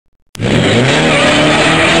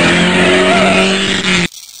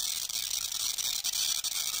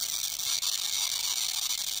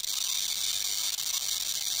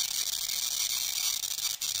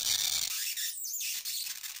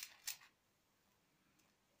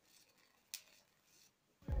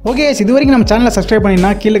Okay இது வரைக்கும் நம்ம சேனலை சப்ஸ்கிரைப் பண்ணினா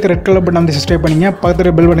கீழே ரெட் கலர் பட்டன் வந்து சப்ஸ்கிரைப் பண்ணிங்க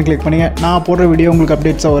பக்கத்தில் பெல் பட்டன் கிளிக் பண்ணுங்க நான் போடுற வீடியோ உங்களுக்கு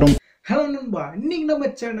அப்டேட்ஸாக வரும். ஹலோ நண்பா, இன்னைக்கு நம்ம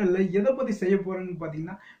சேனலில் எதை பற்றி செய்ய போகிறோன்னு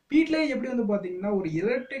பார்த்தீங்கன்னா வீட்டிலே எப்படி வந்து பார்த்தீங்கன்னா ஒரு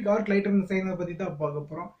எலக்ட்ரிக் ஆர்க் லைட்டர் செய்யறதை பற்றி தான் பார்க்க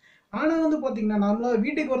போகிறோம். ஆனால் வந்து பார்த்தீங்கன்னா நம்மளால்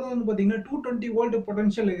வீட்டுக்கு வரது வந்து பார்த்தீங்கன்னா 220 வோல்ட்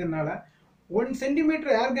பொட்டன்ஷியல் இருக்கிறதுனால 1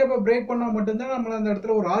 சென்டிமீட்டர் ஏர் கேப்பை பிரேக் பண்ணால் மட்டும்தான் நம்மளால் அந்த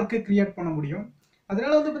இடத்துல ஒரு ஆர்க்கு கிரியேட் பண்ண முடியும்.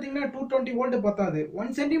 அதனால வந்து பார்த்தீங்கன்னா 220 வோல்ட் பத்தாது.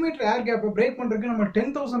 1 சென்டிமீட்டர் ஏர் கேப்பை பிரேக் பண்ணுறதுக்கு நம்ம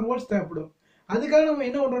 10,000 வோல்ட்ஸ் தேவைப்படும். அதுக்காக நம்ம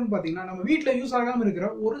என்ன பண்றோம்னு பாத்தீங்கன்னா நம்ம வீட்டில் யூஸ் ஆகாம இருக்கிற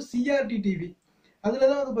ஒரு CRT TV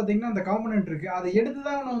அதுலதான் வந்து பாத்தீங்கன்னா அந்த காம்பனன்ட் இருக்கு. அதை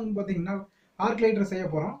எடுத்துதான் நம்ம வந்து பாத்தீங்கன்னா ஆர்க் லைட்டர் செய்ய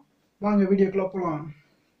போறோம். வாங்க வீடியோக்குள்ள போலாம்.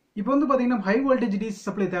 இப்போ வந்து பாத்தீங்கன்னா ஹை வோல்டேஜ் DC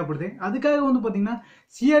சப்ளை தேவைப்படுது. அதுக்காக வந்து பாத்தீங்கன்னா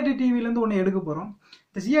CRT TVல இருந்து ஒன்று எடுக்க போறோம்.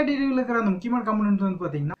 இந்த CRT TVல இருக்கிற அந்த முக்கியமான காம்பனன்ட் வந்து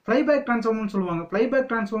பாத்தீங்கன்னா ஃப்ளைபேக் டிரான்ஸ்ஃபார்மர்னு சொல்லுவாங்க. ஃப்ளைபேக்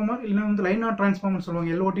டிரான்ஸ்ஃபார்மர் இல்லைன்னா வந்து லைன் ஆன் டிரான்ஸ்ஃபார்மர்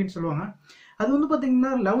சொல்லுவாங்க, LOTன்னு சொல்லுவாங்க. அது வந்து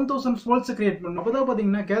பாத்தீங்கன்னா 11,000 வோல்ட்ஸ் கிரியேட் பண்ணும். அப்பதான்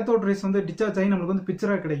பாத்தீங்கன்னா கேத்தோட் ரேஸ் வந்து டிஸ்சார்ஜ் ஆகி நம்மளுக்கு வந்து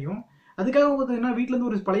பிக்சரா கிடைக்கும். அதுக்காக பார்த்தீங்கன்னா வீட்டில இருந்து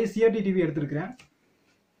ஒரு பழைய CRT TV எடுத்திருக்கிறேன்.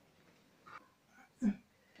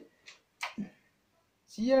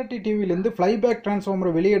 CRT TVலேருந்து ஃப்ளைபேக்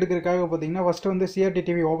டிரான்ஸ்ஃபார்மரை வெளியே எடுக்கிறதுக்காக பார்த்தீங்கன்னா ஃபஸ்ட்டு வந்து CRT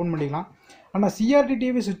TV ஓப்பன் பண்ணிக்கலாம். ஆனால் CRT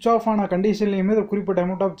TV சுவிட்ச் ஆஃப் ஆன கண்டிஷன்லேயுமே ஒரு குறிப்பிட்ட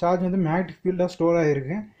அமௌண்ட் ஆஃப் சார்ஜ் வந்து மேக்னெட்டிக் ஃபீல்டாக ஸ்டோர்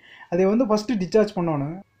ஆகிருக்கு. அதை வந்து ஃபஸ்ட்டு டிஸ்சார்ஜ்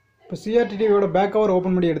பண்ணணும். இப்போ CRT TVயோட பேக் கவர்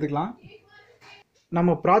ஓப்பன் பண்ணி எடுத்துக்கலாம்.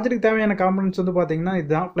 நம்ம ப்ராஜெக்ட்டுக்கு தேவையான காம்பனன்ட்ஸ் வந்து பார்த்தீங்கன்னா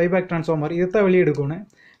இதுதான் ஃப்ளைபேக் டிரான்ஸ்ஃபார்மர். இதை தான் வெளியே எடுக்கணும்.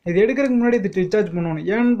 இது எடுக்கிறதுக்கு முன்னாடி இது டிஸ்சார்ஜ் பண்ணணும்.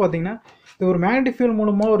 ஏன்னு பார்த்தீங்கன்னா இது ஒரு மேக்னெட்டிக் ஃபீல்ட்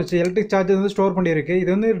மூலமாக ஒரு எலக்ட்ரிக் சார்ஜ் வந்து ஸ்டோர் பண்ணியிருக்கு. இது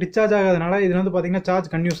வந்து டிஸ்சார்ஜ் ஆகாதனால இதில் வந்து பார்த்தீங்கன்னா சார்ஜ்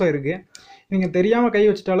கன்யூஸாக இருக்குது. நீங்கள் தெரியாமல் கை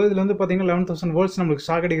வச்சுட்டாலும் இதில் வந்து பார்த்தீங்கன்னா 11,000 வோல்ட்ஸ் நம்மளுக்கு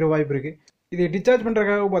ஷாக் அடிக்கிற வாய்ப்பு இருக்குது. இது டிஸ்சார்ஜ்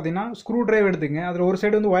பண்ணுறதுக்காக பார்த்தீங்கன்னா ஸ்க்ரூ டிரைவ் எடுத்துங்க. அதில் ஒரு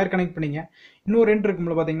சைடு வந்து ஒயர் கனெக்ட் பண்ணிங்க. இன்னொரு எண்ட்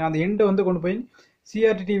இருக்கும்ல பார்த்தீங்கன்னா அந்த எண்டை வந்து கொண்டு போய்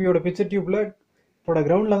CRT TVயோட பிக்சர் டியூப்பில்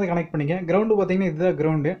கிரவுண்டில் வந்து கனெக்ட் பண்ணிங்க. கிரவுண்டு பார்த்தீங்கன்னா இதுதான்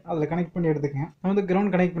கிரவுண்டு. அதில் கனெக்ட் பண்ணி எடுத்துக்கங்க. நான் வந்து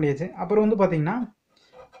கிரவுண்ட் கனெக்ட் பண்ணியாச்சு. அப்புறம் வந்து பார்த்தீங்கன்னா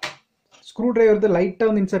ஸ்க்ரூ டிரைவர் வந்து லைட்டாக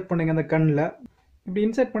வந்து இன்சர்ட் பண்ணுங்க அந்த கண்ணில். இப்படி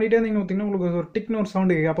இன்சர்ட் பண்ணிட்டே இருந்தீங்கன்னு பார்த்தீங்கன்னா உங்களுக்கு ஒரு டிக்னு ஒரு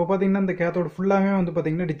சவுண்டு இருக்குது. அப்போ பார்த்தீங்கன்னா இந்த கேத்தோட ஃபுல்லாகவே வந்து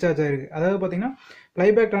பார்த்தீங்கன்னா டிஸ்சார்ஜ் ஆகிருக்கு. அதாவது பார்த்தீங்கன்னா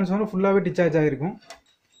ஃப்ளைபேக் டிரான்ஸ்ஃபார்மர் ஃபுல்லாகவே டிஸ்சார்ஜ் ஆகிருக்கும்.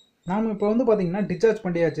 நாம் இப்போ வந்து பார்த்தீங்கன்னா டிஸ்சார்ஜ்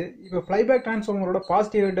பண்ணியாச்சு. இப்போ ஃப்ளைபேக் டிரான்ஸ்ஃபார்மரோட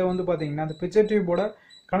பாசிட்டிவ் ஹெட்டை வந்து பார்த்தீங்கன்னா அந்த பிக்சர் டியூபோட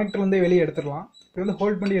கனெக்டர்லேருந்தே வெளியே எடுத்துடலாம். இப்போ வந்து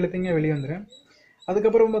ஹோல்ட் பண்ணி எடுத்தீங்க வெளியே வந்துடும்.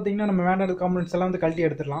 அதுக்கப்புறம் பார்த்தீங்கன்னா நம்ம வேண்டாத காம்பனன்ட்ஸ் எல்லாம் வந்து கழட்டி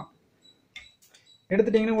எடுத்துடலாம்.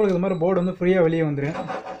 எடுத்துட்டிங்கன்னா உங்களுக்கு இது மாதிரி போர்டு வந்து ஃப்ரீயாக வெளியே வந்துடும்.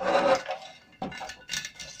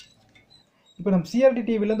 இப்போ நம்ம CRT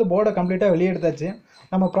TVலேருந்து போர்டை கம்ப்ளீட்டாக வெளியே எடுத்தாச்சு.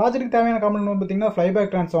 நம்ம ப்ராஜெக்ட்டுக்கு தேவையான காம்பனன்ட் வந்து பார்த்தீங்கன்னா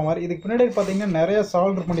ஃப்ளைபேக் டிரான்ஸ்ஃபார்மர். இதுக்கு பின்னாடி பார்த்தீங்கன்னா நிறைய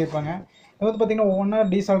சால்டர் பண்ணியிருப்பாங்க. இது வந்து பார்த்தீங்கன்னா ஒவ்வொன்றா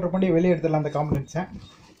டீசால்டர் பண்ணி வெளியே எடுத்துடலாம் அந்த காம்பனன்ட்ஸை.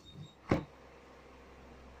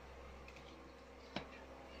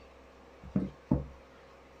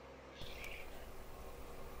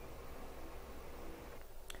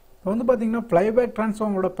 இப்போ வந்து பார்த்தீங்கன்னா ஃப்ளைபேக்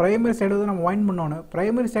டிரான்ஸ்ஃபார்மரோட பிரைமரி சைடு வந்து நம்ம வைண்ட் பண்ணணும்.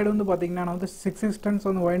 பிரைமரி சைடு வந்து பார்த்தீங்கன்னா நான் வந்து 6 இன்ஸ்டன்ஸ்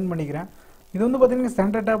வந்து வைண்ட் பண்ணிக்கிறேன். இது வந்து பார்த்தீங்கன்னா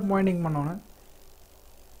சென்டர் டேப் வைண்டிங் பண்ணணும்.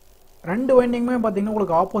 2 வைண்டிங்குமே பார்த்தீங்கன்னா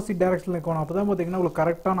உங்களுக்கு ஆப்போசிட் டைரக்ஷனில் இருக்கணும். அப்போ தான் பார்த்தீங்கன்னா உங்களுக்கு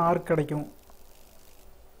கரெக்டான ஆர்க் கிடைக்கும்.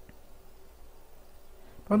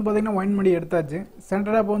 இப்போ வந்து பார்த்தீங்கன்னா வைண்ட் பண்ணி எடுத்தாச்சு.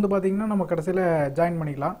 சென்டர் டேப் வந்து பார்த்தீங்கன்னா நம்ம கடைசியில் ஜாயின்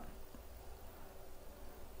பண்ணிக்கலாம்.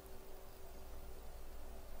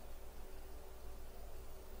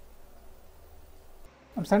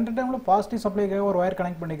 சென்டர் டேப்பில் பாசிட்டிவ் சப்ளைக்காக ஒரு ஒயர்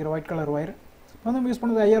கனெக்ட் பண்ணிக்கிறோம், ஒயிட் கலர் ஒயர். இப்போ வந்து யூஸ்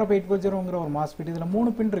பண்ணது IR840ங்கிற ஒரு மாஸ்ஃபெட். இதில்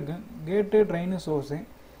 3 பின் இருக்குது, கேட்டு, ட்ரெயின், சோர்ஸு.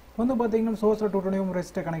 இப்போ வந்து பார்த்தீங்கன்னா சோர்ஸில் 220 ohm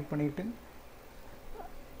ரெசிஸ்டரை கனெக்ட் பண்ணிவிட்டு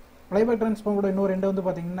ஃப்ளைபேக் டிரான்ஸ்ஃபார்மரோட இன்னொரு ரெண்டை வந்து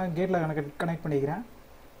பார்த்தீங்கன்னா கேட்டில் கனெக்ட் பண்ணிக்கிறேன்.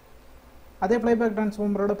 அதே ஃப்ளைபேக்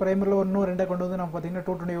டிரான்ஸ்ஃபார்மரோட பிரைமரியில் இன்னொரு ரெண்டை கொண்டு வந்து நான் பார்த்தீங்கன்னா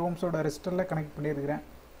 220 ohmஸோட ரெசிஸ்டரில் கனெக்ட் பண்ணியிருக்கிறேன்.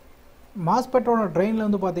 மாஸ்பெட்டோட ட்ரெயினில்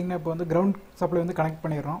வந்து பார்த்தீங்கன்னா இப்போ வந்து கிரவுண்ட் சப்ளை வந்து கனெக்ட்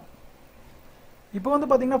பண்ணிடுறோம். இப்போ வந்து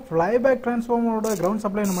பார்த்தீங்கன்னா ஃப்ளைபேக் டிரான்ஸ்ஃபார்மரோட கிரவுண்ட்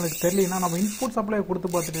சப்ளை நம்மளுக்கு தெரியலனா நம்ம இன்புட் சப்ளை கொடுத்து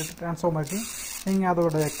பார்த்துட்டு டிரான்ஸ்ஃபார்மருக்கு நீங்கள்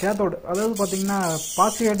அதோட கேத்தோடு அதாவது பார்த்தீங்கன்னா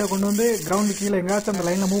பாசிட்டிவ் ஹெட்டை கொண்டு வந்து கிரவுண்டு கீழே எங்கேயாச்சும் அந்த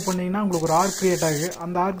லைனில் மூவ் பண்ணிங்கன்னா உங்களுக்கு ஒரு ஆர்க் கிரியேட் ஆகுது.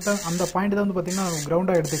 அந்த ஆர்க் தான் அந்த பாயிண்ட் தான் வந்து பார்த்தீங்கன்னா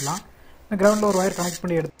கிரவுண்டாக எடுத்துக்கலாம். கிரவுண்டில் ஒரு ஒயர் கனெக்ட்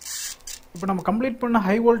பண்ணி இப்போ நம்ம கம்ப்ளீட் பண்ண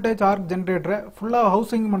ஹை வோல்டேஜ் ஆர்க் ஜென்ரேட்டரை ஃபுல்லாக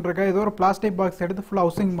ஹவுசிங் பண்ணுறக்க ஏதோ ஒரு பிளாஸ்டிக் பாக்ஸ் எடுத்து ஃபுல்லாக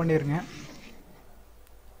ஹவுசிங் பண்ணிடுங்க.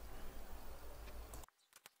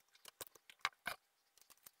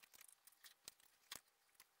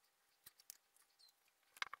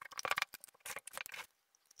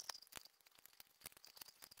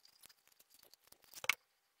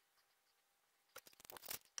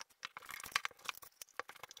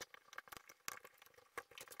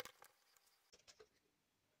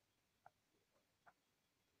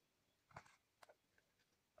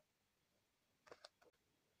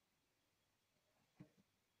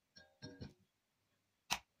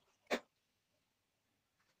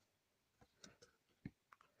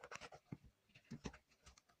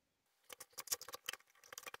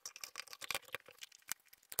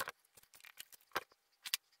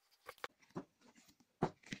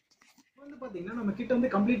 வந்து பார்த்தீங்கன்னா நம்ம கிட்ட வந்து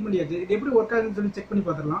கம்ப்ளீட் பண்ணியாச்சு. இது எப்படி ஒர்க் ஆகுதுன்னு சொல்லி செக் பண்ணி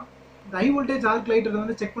பார்த்துடலாம். இந்த ஹை வோல்டேஜ் ஆர்க் லைட்டரை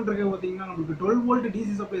வந்து செக் பண்ணுறதுக்கு பார்த்தீங்கன்னா நமக்கு 12 வோல்ட்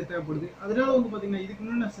டிசி சப்ளை தேவைப்படுது. அதனால வந்து பார்த்தீங்கன்னா இதுக்கு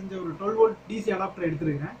முன்னே நான் செஞ்ச ஒரு 12 வோல்ட் டிசி அடாப்டர்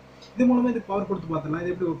எடுத்துருக்கேன். இது மூலமாக இதுக்கு பவர் கொடுத்து பார்த்துலாம்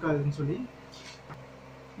இது எப்படி ஒர்க் ஆகுதுன்னு சொல்லி.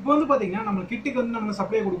 இப்போ வந்து பார்த்தீங்கன்னா நம்ம கிட்டுக்கு வந்து நம்ம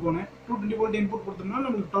சப்ளை கொடுக்கணும். 220 வோல்ட் இன்புட் கொடுத்தோம்னா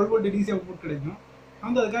நம்மளுக்கு 12 வோல்ட் டிசி அவுட்புட் கிடைக்கும். நான்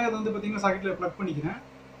வந்து அதுக்காக அதை வந்து பார்த்தீங்கன்னா சாக்கெட்டில் ப்ளக் பண்ணிக்கிறேன்.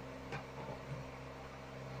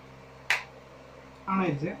 ஆன்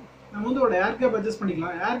ஆயிடுச்சு. நம்ம வந்து ஒரு ஏர் கேப் அட்ஜஸ்ட்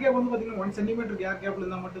பண்ணிக்கலாம். ஏர் கேப் வந்து பார்த்தீங்கன்னா 1 சென்டிமீட்டருக்கு ஏர் கேப்ல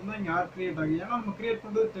இருந்தால் மட்டும்தான் இங்கே ஏர் கிரியேட் ஆகும். ஏன்னா நம்ம கிரியேட்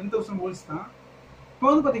பண்ணுறது 10,000 வோல்ட்ஸ் தான். இப்போ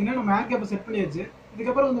வந்து பார்த்தீங்கன்னா நம்ம ஏர் கேப்பை செட் பண்ணியாச்சு.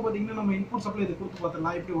 இதுக்கப்புறம் வந்து பார்த்தீங்கன்னா நம்ம இன்புட் சப்ளை இதை கொடுத்து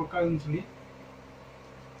பார்த்துடலாம் எப்படி ஒர்க் ஆகுதுன்னு சொல்லி.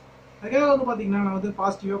 அதுக்காக வந்து பார்த்தீங்கன்னா நான் வந்து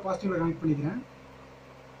பாசிட்டிவாக கனெக்ட் பண்ணிக்கிறேன்.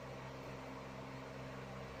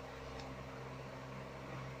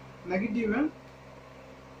 நெகட்டிவ்ல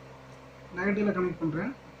கனெக்ட்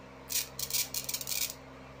பண்ணுறேன்.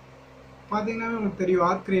 பார்த்தீங்கன்னா உங்களுக்கு தெரியும்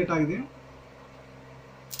ஆர்க் கிரியேட் ஆகுது.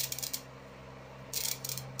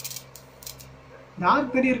 இந்த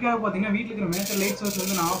ஆர்க் தெரியறதுக்காக பார்த்தீங்கன்னா வீட்டில் இருக்கிற மேஜர் லைட் சோர்ஸ்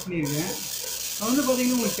வந்து நான் ஆஃப் பண்ணியிருக்கேன். அது வந்து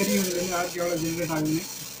பார்த்தீங்கன்னா உங்களுக்கு தெரியும் இதுலேருந்து ஆர்க் எவ்வளோ ஜென்ரேட் ஆகுதுன்னு.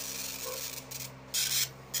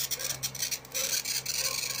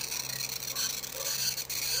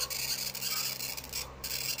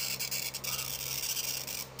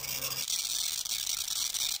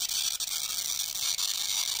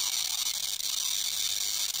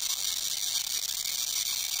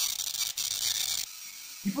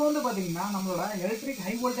 இப்போ வந்து பார்த்தீங்கன்னா நம்மளோட electric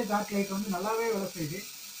high voltage arc light வந்து நல்லாவே வேலை செய்யுது.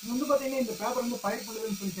 இது வந்து பார்த்தீங்கன்னா இந்த பேப்பர் வந்து ஃபயர்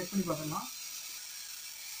பண்ணுதுன்னு சொல்லி செக் பண்ணி பார்த்தோம்னா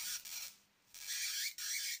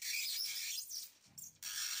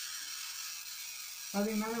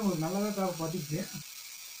பார்த்தீங்கன்னா உங்களுக்கு நல்லாவே பேப்பர் பார்த்துச்சு.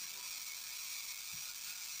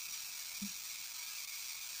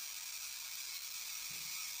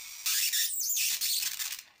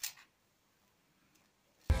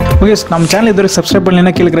 ஓகே, நம்ம சேனல் இதுவரை சப்ஸ்கிரைப்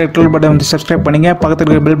பண்ணலைன்னா கீழே இருக்கிற ரெட் கலர் பட்டன் வந்து சப்ஸ்கிரைப் பண்ணுங்கள். பக்கத்தில்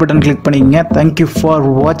இருக்கிற பெல் பட்டன் கிளிக் பண்ணிக்கங்க. தேங்க்யூ ஃபார்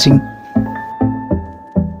வாட்சிங்.